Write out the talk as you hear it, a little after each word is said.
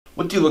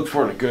What do you look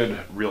for in a good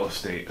real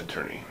estate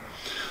attorney?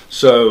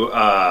 So,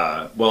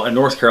 well, in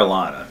North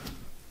Carolina,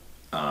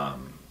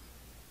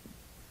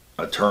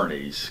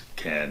 attorneys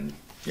can,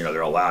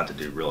 they're allowed to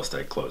do real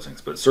estate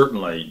closings, but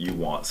certainly you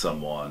want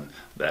someone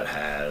that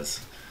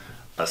has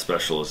a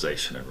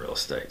specialization in real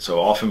estate.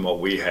 So often what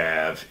we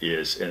have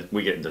is, and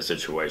we get into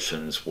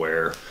situations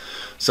where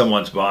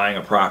someone's buying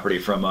a property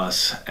from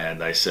us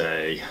and they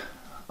say,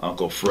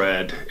 Uncle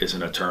Fred is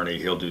an attorney,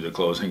 he'll do the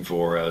closing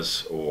for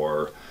us,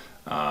 or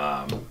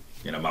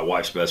my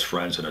wife's best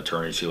friend's an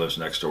attorney. She lives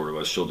next door to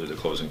us. She'll do the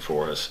closing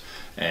for us.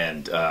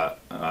 And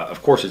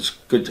of course, it's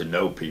good to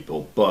know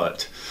people,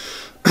 but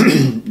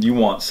you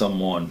want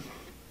someone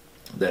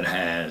that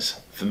has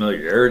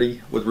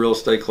familiarity with real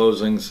estate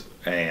closings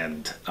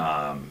and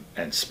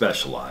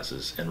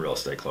specializes in real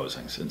estate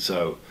closings. And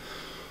so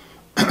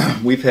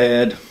we've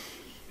had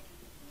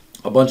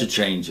a bunch of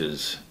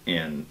changes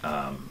in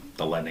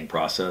the lending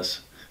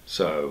process.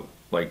 So,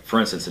 like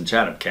for instance, in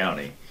Chatham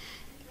County,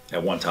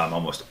 at one time,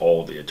 almost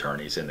all the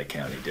attorneys in the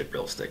county did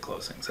real estate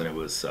closings, and it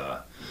was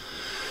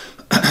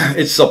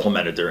it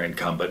supplemented their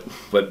income,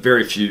 but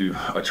very few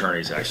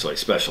attorneys actually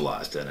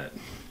specialized in it.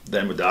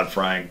 Then with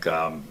Dodd-Frank,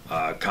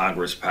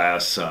 Congress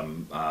passed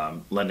some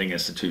lending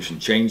institution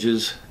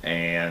changes,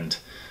 and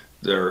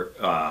there's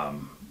a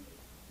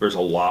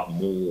lot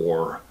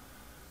more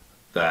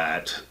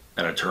that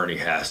an attorney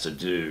has to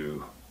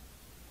do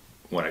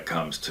when it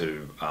comes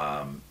to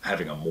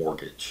having a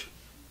mortgage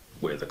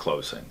with a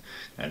closing.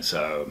 And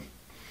so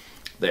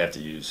they have to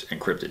use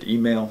encrypted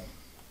email,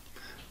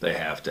 they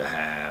have to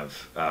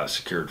have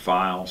secured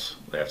files,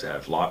 they have to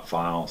have locked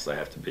files, they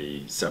have to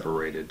be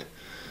separated,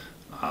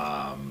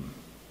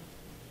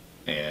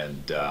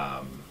 and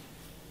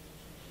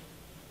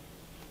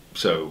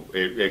so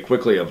it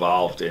quickly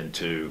evolved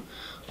into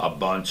a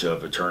bunch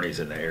of attorneys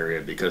in the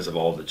area, because of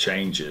all the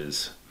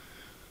changes,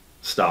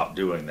 stopped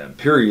doing them,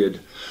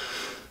 period.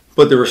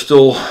 But there were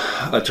still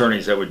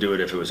attorneys that would do it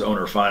if it was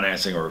owner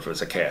financing or if it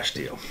was a cash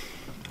deal.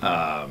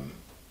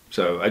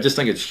 So I just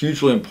think it's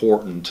hugely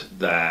important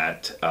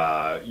that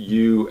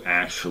you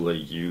actually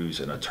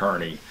use an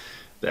attorney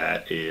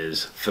that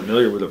is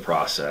familiar with the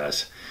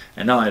process.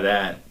 And not only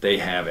that, they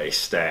have a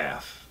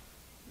staff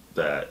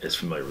that is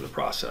familiar with the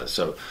process.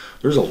 So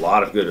there's a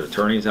lot of good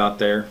attorneys out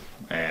there,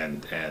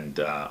 and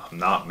I'm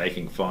not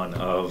making fun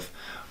of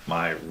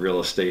my real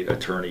estate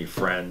attorney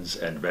friends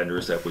and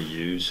vendors that we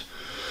use.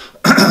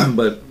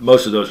 But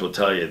most of those will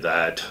tell you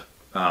that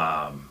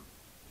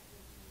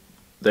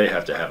they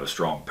have to have a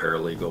strong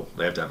paralegal.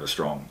 They have to have a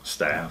strong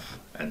staff.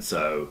 And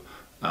so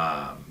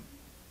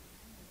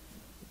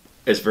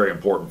it's very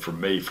important for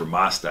me, for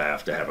my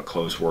staff, to have a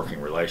close working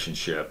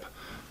relationship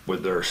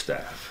with their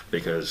staff.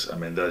 Because, I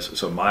mean,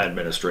 so my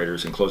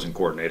administrators and closing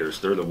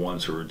coordinators, they're the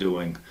ones who are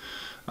doing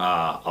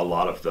a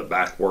lot of the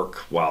back work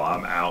while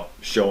I'm out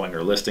showing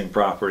or listing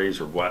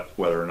properties, or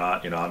whether or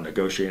not, I'm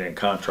negotiating a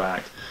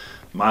contract.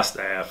 My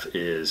staff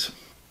is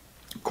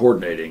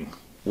coordinating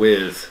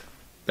with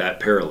that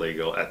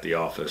paralegal at the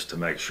office to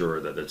make sure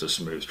that it's a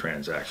smooth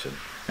transaction,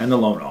 and the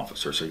loan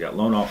officer. So you got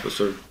loan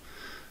officer,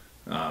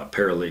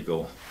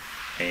 paralegal,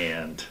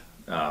 and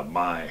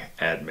my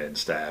admin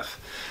staff,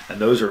 and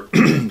those are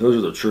those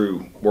are the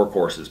true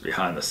workhorses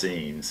behind the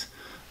scenes.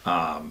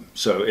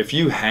 So if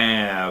you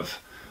have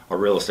a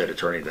real estate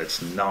attorney that's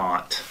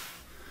not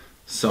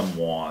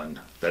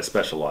someone that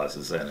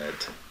specializes in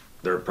it,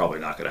 they're probably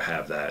not going to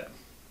have that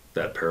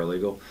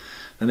paralegal.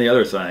 And the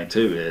other thing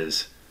too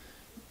is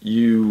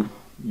you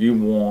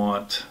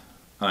want,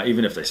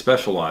 even if they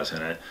specialize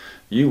in it,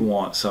 you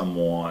want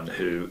someone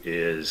who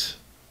is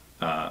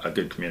a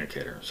good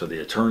communicator. So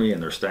the attorney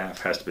and their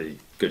staff has to be a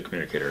good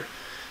communicator.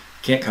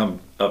 Can't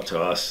come up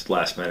to us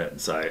last minute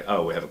and say,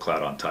 oh, we have a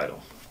cloud on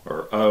title,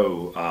 or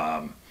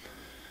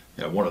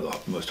one of the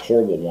most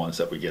horrible ones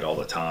that we get all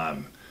the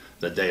time,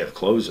 the day of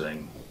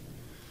closing,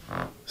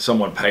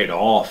 someone paid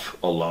off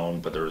a loan,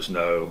 but there was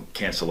no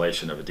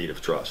cancellation of a deed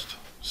of trust.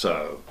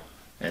 So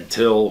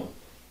until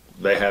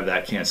they have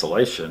that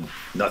cancellation,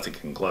 nothing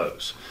can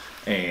close.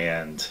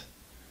 And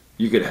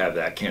you could have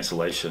that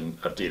cancellation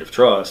of deed of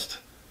trust,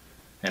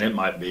 and it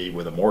might be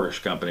with a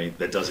mortgage company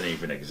that doesn't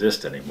even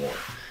exist anymore.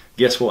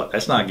 Guess what?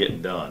 That's not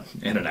getting done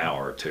in an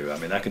hour or two. I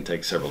mean, that can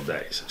take several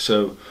days.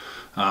 So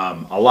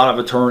a lot of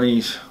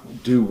attorneys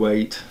do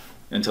wait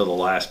until the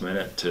last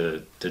minute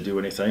to do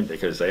anything,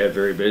 because they have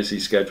very busy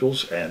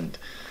schedules, and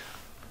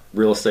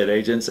real estate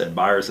agents and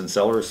buyers and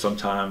sellers,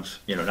 sometimes,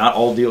 not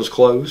all deals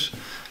close,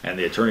 and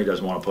the attorney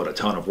doesn't want to put a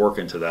ton of work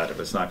into that if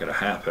it's not going to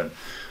happen.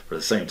 But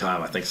at the same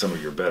time, I think some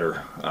of your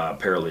better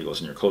paralegals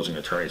and your closing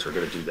attorneys are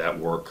going to do that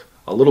work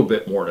a little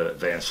bit more in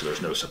advance, so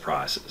there's no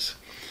surprises.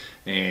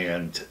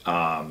 And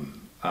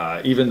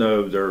even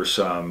though there's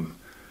some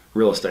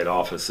real estate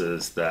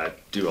offices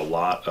that do a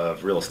lot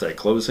of real estate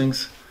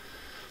closings,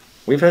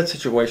 we've had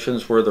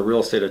situations where the real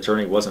estate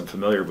attorney wasn't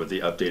familiar with the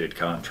updated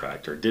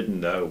contract, or didn't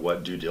know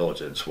what due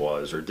diligence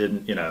was, or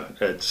didn't,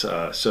 it's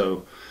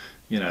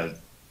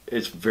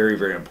it's very,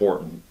 very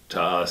important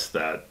to us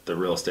that the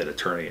real estate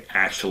attorney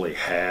actually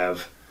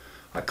have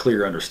a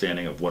clear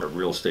understanding of what a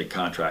real estate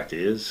contract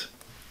is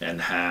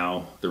and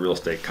how the real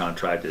estate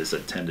contract is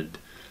intended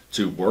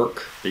to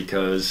work,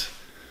 because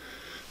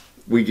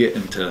we get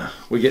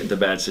into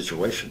bad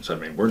situations. I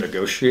mean, we're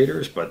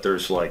negotiators, but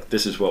there's like,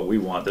 this is what we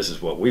want, this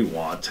is what we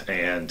want,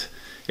 and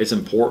it's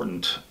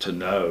important to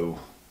know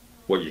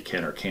what you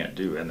can or can't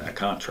do in that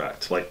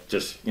contract. Like,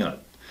 just, you know,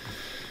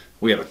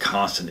 we have a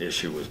constant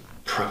issue with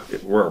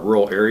we're a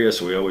rural area,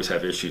 so we always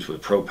have issues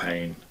with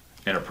propane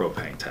and a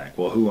propane tank.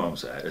 Well, who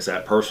owns that? Is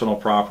that personal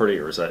property,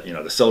 or is that, you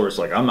know, the seller's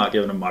like, I'm not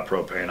giving them my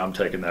propane, I'm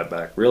taking that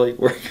back. Really?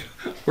 Where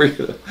are you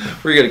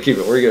gonna keep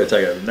it? Where are you gonna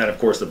take it? And then of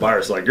course the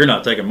buyer's like, you're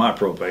not taking my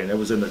propane. It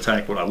was in the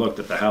tank when I looked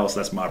at the house.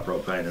 That's my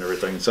propane and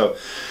everything. So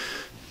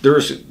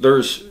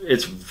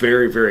it's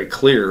very, very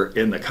clear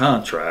in the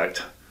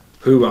contract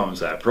who owns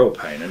that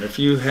propane. And if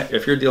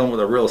you're dealing with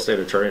a real estate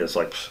attorney that's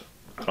like,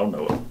 I don't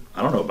know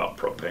about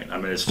propane. I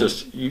mean, it's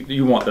just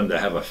you want them to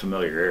have a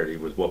familiarity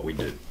with what we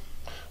do.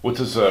 What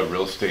does a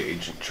real estate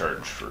agent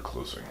charge for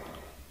closing?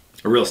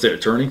 A real estate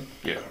attorney?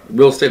 Yeah.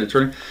 Real estate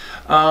attorney?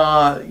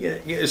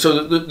 Yeah,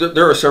 so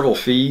there are several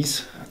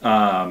fees.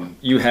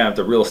 You have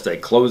the real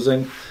estate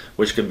closing,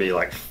 which can be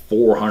like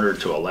 $400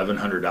 to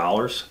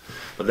 $1,100.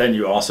 But then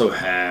you also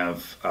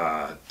have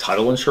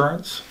title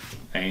insurance.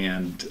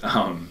 And,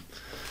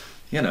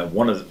 you know,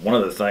 one of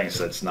the things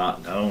that's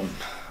not known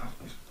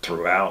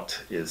throughout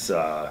is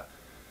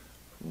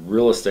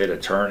real estate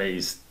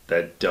attorneys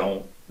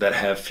that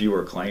have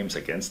fewer claims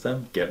against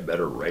them get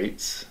better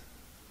rates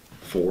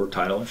for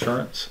title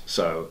insurance.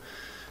 So,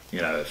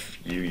 you know, if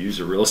you use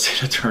a real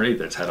estate attorney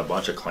that's had a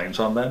bunch of claims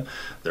on them,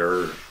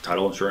 their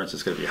title insurance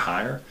is going to be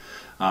higher.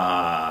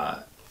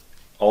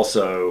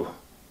 Also,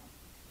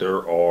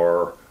 there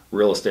are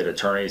real estate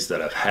attorneys that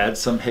have had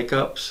some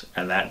hiccups,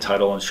 and that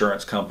title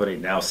insurance company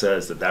now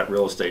says that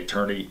real estate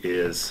attorney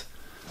is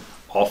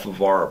off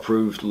of our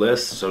approved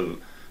list, so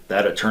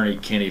that attorney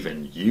can't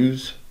even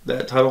use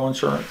that title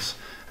insurance.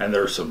 And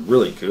there's some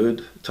really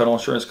good title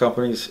insurance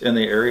companies in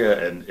the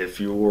area, and if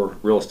your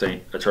real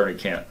estate attorney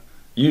can't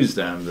use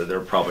them, then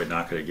they're probably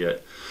not going to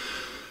get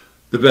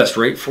the best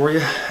rate for you.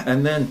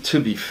 And then,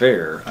 to be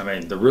fair, I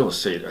mean, the real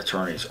estate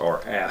attorneys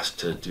are asked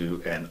to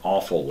do an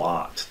awful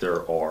lot.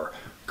 There are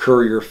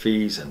courier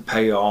fees and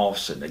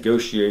payoffs and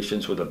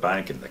negotiations with a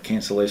bank and the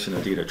cancellation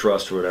of deed of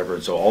trust or whatever,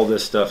 and so all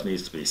this stuff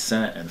needs to be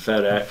sent and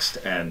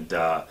FedExed, and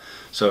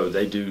so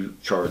they do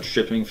charge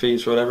shipping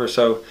fees or whatever.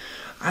 So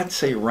I'd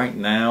say right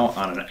now,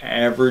 on an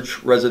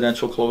average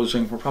residential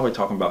closing, we're probably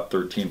talking about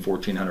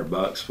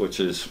 $1,400, which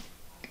is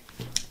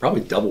probably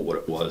double what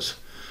it was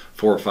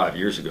 4 or 5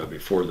 years ago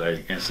before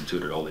they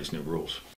instituted all these new rules.